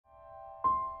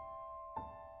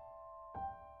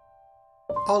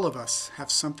All of us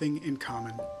have something in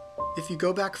common. If you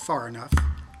go back far enough,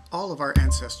 all of our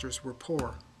ancestors were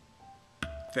poor.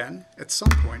 Then, at some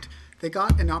point, they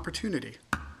got an opportunity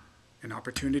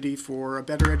for a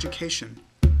better education,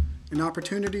 an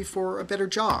opportunity for a better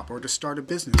job or to start a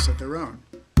business of their own,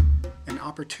 an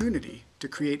opportunity to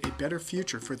create a better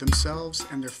future for themselves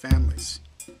and their families.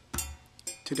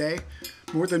 Today,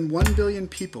 more than 1 billion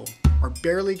people are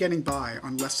barely getting by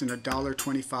on less than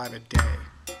 $1.25 a day.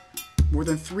 More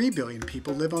than 3 billion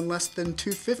people live on less than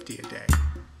 $2.50 a day.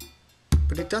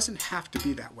 But it doesn't have to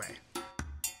be that way.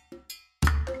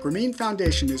 Grameen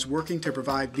Foundation is working to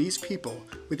provide these people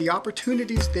with the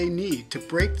opportunities they need to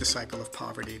break the cycle of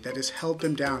poverty that has held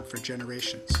them down for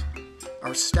generations.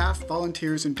 Our staff,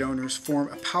 volunteers, and donors form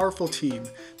a powerful team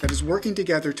that is working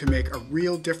together to make a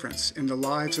real difference in the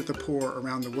lives of the poor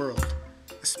around the world,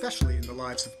 especially in the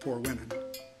lives of poor women.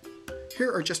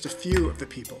 Here are just a few of the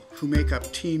people who make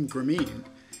up Team Grameen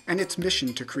and its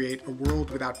mission to create a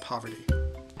world without poverty.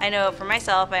 I know for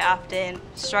myself, I often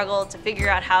struggle to figure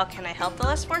out how can I help the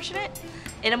less fortunate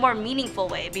in a more meaningful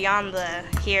way, beyond the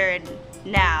here and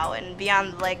now and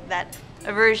beyond like that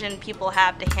aversion people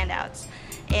have to handouts.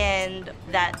 And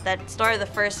that story of the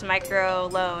first micro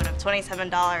loan of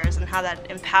 $27 and how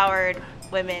that empowered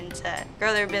women to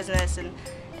grow their business and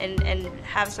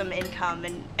have some income.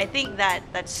 And I think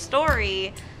that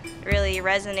story really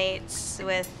resonates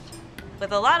with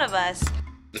a lot of us.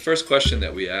 The first question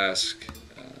that we ask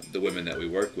the women that we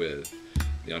work with,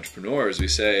 the entrepreneurs, we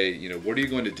say, what are you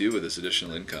going to do with this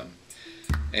additional income?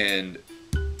 And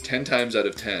 10 times out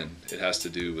of 10, it has to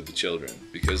do with the children.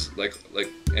 Because like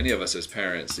any of us as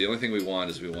parents, the only thing we want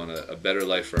is we want a better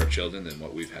life for our children than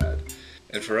what we've had.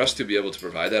 And for us to be able to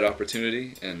provide that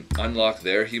opportunity and unlock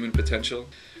their human potential,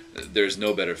 there's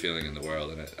no better feeling in the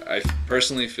world. And I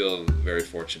personally feel very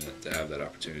fortunate to have that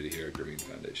opportunity here at Grameen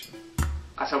Foundation.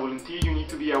 As a volunteer, you need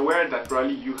to be aware that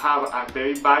probably you have a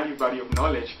very valuable body of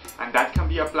knowledge, and that can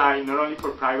be applied not only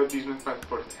for private business but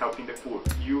for helping the poor.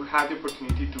 You have the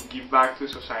opportunity to give back to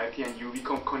the society and you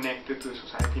become connected to the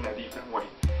society in a different way,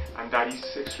 and that is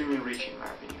extremely enriching in my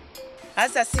opinion.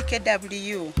 As a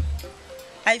CKW,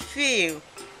 I feel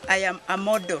I am a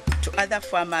model to other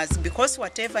farmers because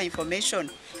whatever information,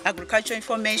 agricultural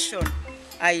information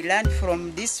I learned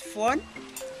from this phone,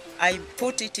 I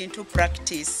put it into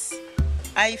practice.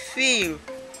 I feel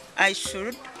I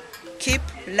should keep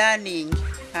learning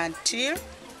until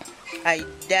I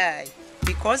die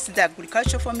because the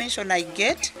agricultural information I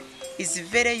get is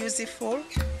very useful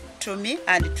to me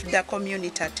and to the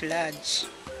community at large.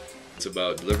 It's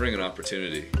about delivering an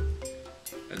opportunity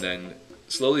and then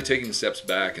slowly taking steps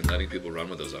back and letting people run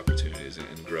with those opportunities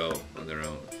and grow on their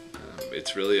own.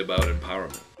 It's really about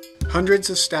empowerment. Hundreds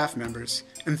of staff members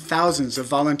and thousands of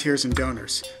volunteers and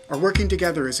donors are working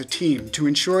together as a team to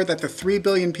ensure that the 3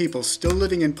 billion people still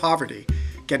living in poverty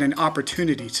get an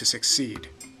opportunity to succeed.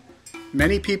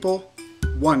 Many people,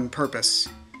 one purpose: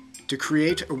 to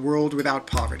create a world without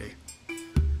poverty.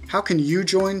 How can you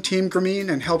join Team Grameen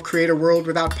and help create a world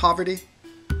without poverty?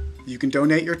 You can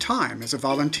donate your time as a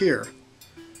volunteer.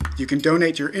 You can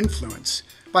donate your influence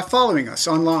by following us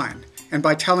online and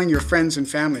by telling your friends and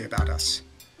family about us.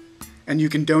 And you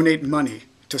can donate money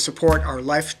to support our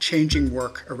life-changing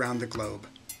work around the globe.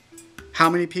 How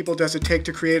many people does it take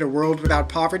to create a world without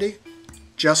poverty?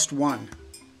 Just one: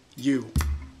 you.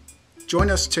 Join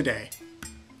us today